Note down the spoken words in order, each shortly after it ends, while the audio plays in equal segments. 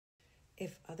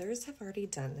if others have already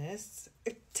done this,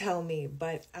 tell me,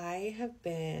 but I have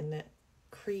been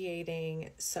creating,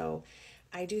 so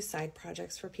I do side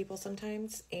projects for people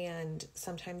sometimes, and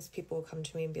sometimes people will come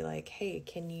to me and be like, hey,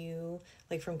 can you,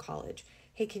 like from college,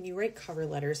 hey, can you write cover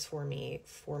letters for me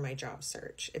for my job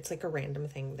search? It's like a random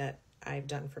thing that I've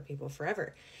done for people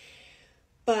forever.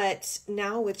 But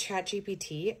now with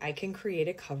ChatGPT, I can create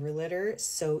a cover letter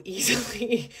so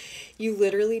easily. You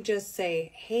literally just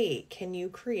say, hey, can you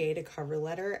create a cover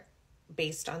letter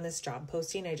based on this job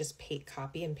posting? I just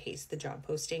copy and paste the job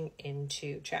posting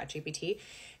into ChatGPT.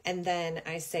 And then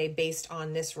I say, based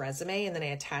on this resume, and then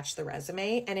I attach the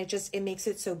resume, and it makes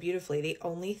it so beautifully. The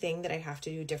only thing that I have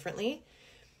to do differently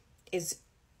is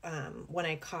when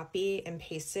I copy and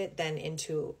paste it then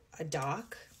into a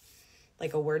doc,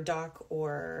 like a Word doc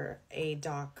or a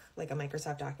doc, like a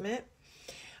Microsoft document,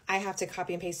 I have to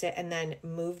copy and paste it and then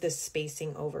move the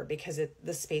spacing over because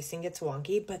the spacing gets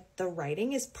wonky, but the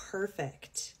writing is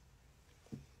perfect.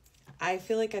 I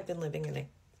feel like I've been living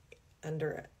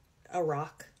under a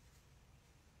rock